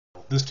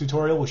This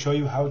tutorial will show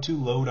you how to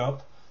load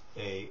up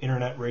a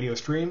internet radio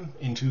stream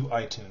into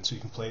iTunes so you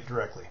can play it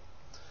directly.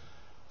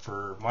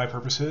 For my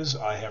purposes,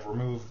 I have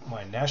removed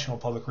my national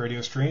public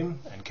radio stream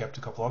and kept a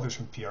couple others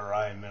from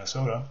PRI in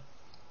Minnesota.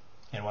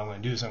 And what I'm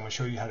going to do is I'm going to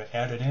show you how to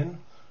add it in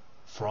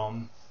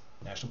from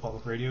National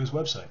Public Radio's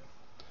website.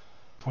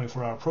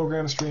 24-hour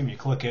program stream, you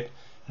click it,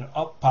 and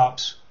up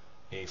pops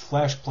a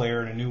flash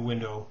player in a new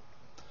window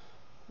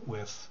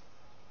with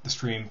the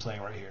stream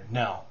playing right here.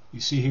 Now,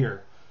 you see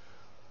here,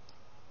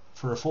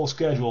 for a full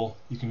schedule,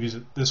 you can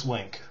visit this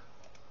link.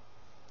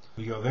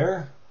 We go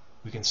there,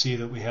 we can see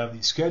that we have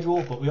the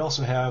schedule, but we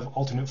also have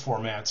alternate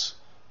formats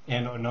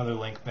and another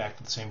link back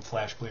to the same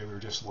flash player we were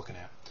just looking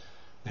at.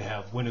 They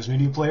have Windows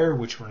Media Player,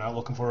 which we're not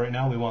looking for right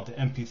now. We want the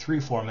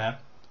MP3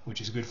 format,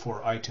 which is good for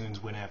iTunes,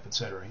 Winamp,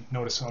 etc.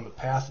 Notice on the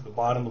path at the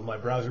bottom of my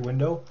browser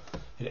window,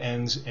 it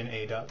ends in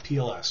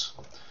a.pls.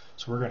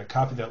 So we're going to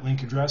copy that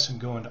link address and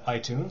go into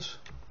iTunes.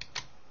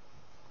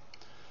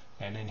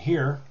 And in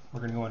here, we're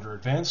going to go under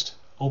Advanced,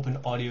 Open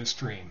Audio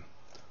Stream.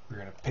 We're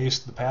going to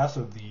paste the path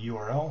of the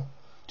URL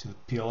to the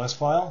PLS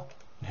file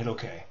and hit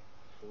OK.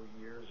 For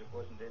years, it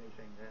wasn't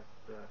anything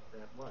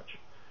that much.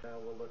 Now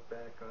we'll look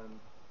back on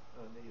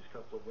these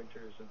couple of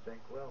winters and think,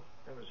 well,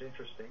 that was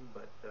interesting,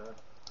 but...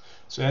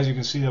 So as you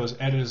can see, that was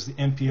added as the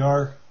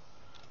NPR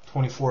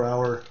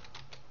 24-hour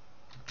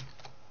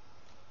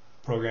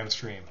program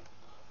stream.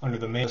 Under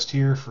the main list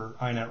here for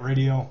iNet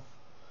Radio,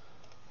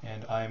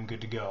 and I am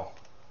good to go.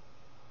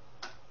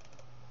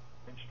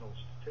 Conventional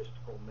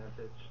statistical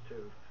methods to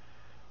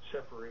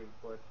separate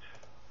what